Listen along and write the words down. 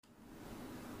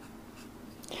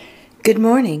Good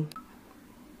morning.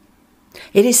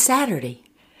 It is Saturday,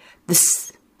 the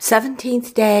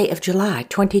 17th day of July,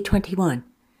 2021.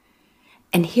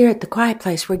 And here at the Quiet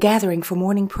Place, we're gathering for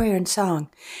morning prayer and song,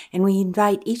 and we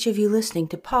invite each of you listening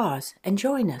to pause and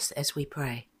join us as we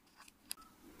pray.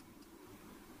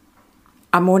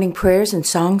 Our morning prayers and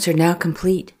songs are now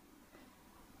complete,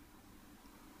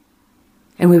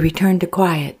 and we return to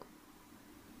quiet,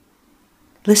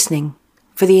 listening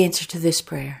for the answer to this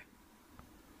prayer.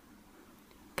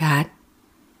 God,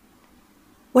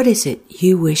 what is it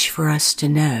you wish for us to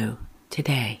know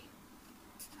today?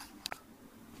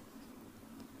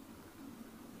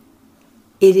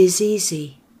 It is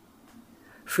easy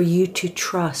for you to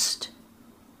trust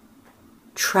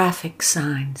traffic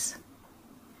signs.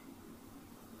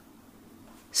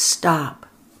 Stop.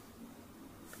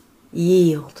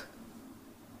 Yield.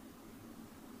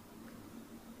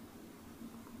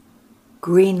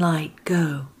 Green light,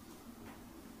 go.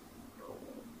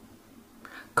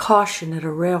 Caution at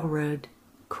a railroad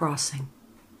crossing.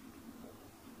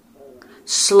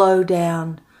 Slow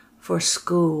down for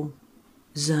school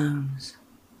zones.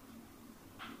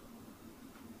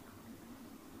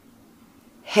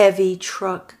 Heavy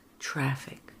truck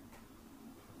traffic.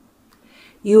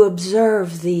 You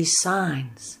observe these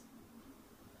signs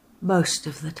most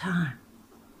of the time.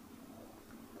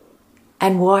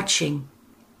 And watching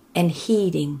and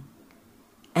heeding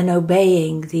and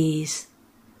obeying these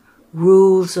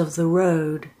rules of the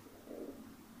road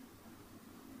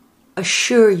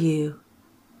assure you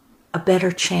a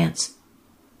better chance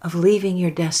of leaving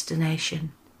your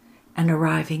destination and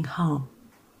arriving home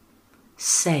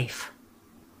safely.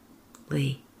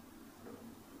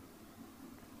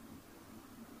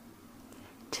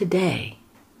 Today,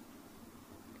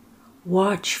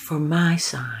 watch for my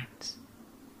signs.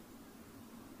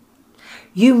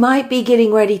 You might be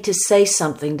getting ready to say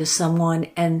something to someone,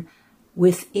 and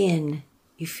within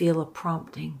you feel a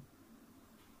prompting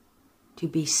to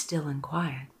be still and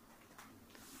quiet.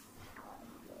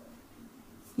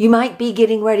 You might be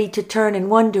getting ready to turn in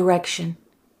one direction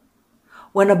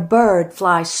when a bird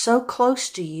flies so close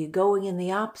to you going in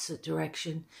the opposite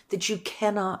direction that you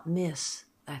cannot miss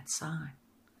that sign.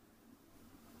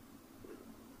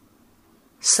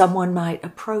 Someone might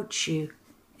approach you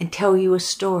and tell you a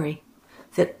story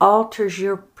that alters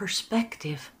your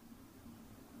perspective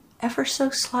ever so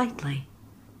slightly,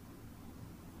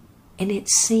 and it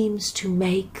seems to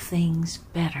make things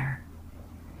better.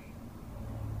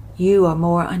 You are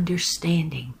more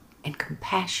understanding and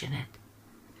compassionate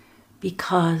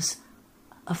because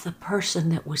of the person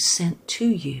that was sent to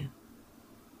you.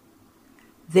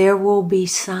 There will be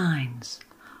signs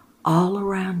all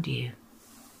around you,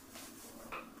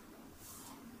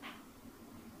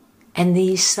 and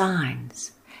these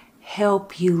signs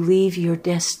help you leave your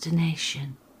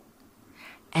destination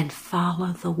and follow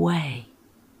the way.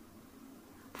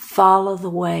 Follow the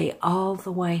way all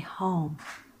the way home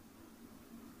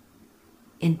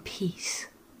in peace.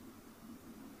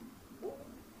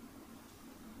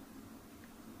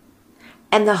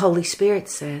 And the Holy Spirit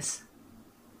says,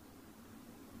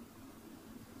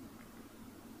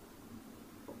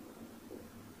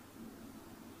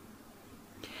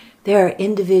 there are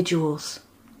individuals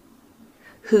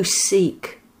who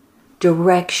seek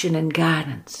direction and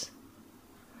guidance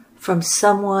from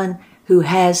someone who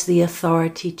has the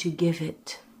authority to give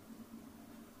it.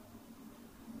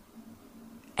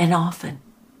 And often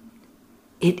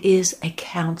it is a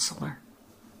counselor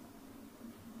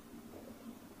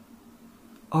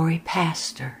or a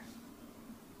pastor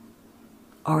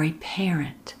or a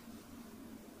parent.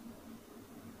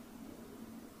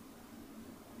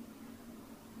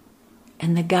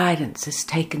 And the guidance is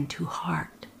taken to heart.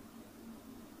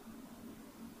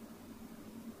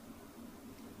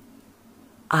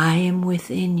 I am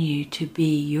within you to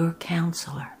be your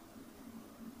counselor.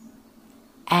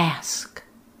 Ask,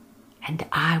 and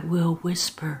I will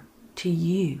whisper to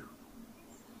you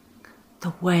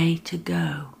the way to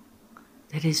go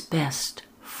that is best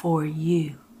for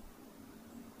you.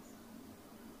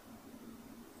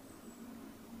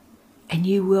 And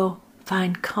you will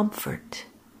find comfort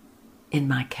in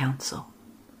my counsel,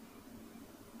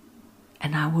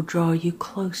 and I will draw you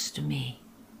close to me.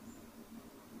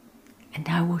 And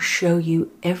I will show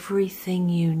you everything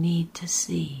you need to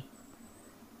see.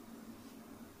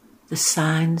 The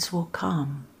signs will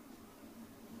come,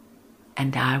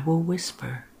 and I will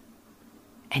whisper,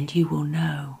 and you will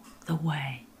know the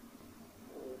way.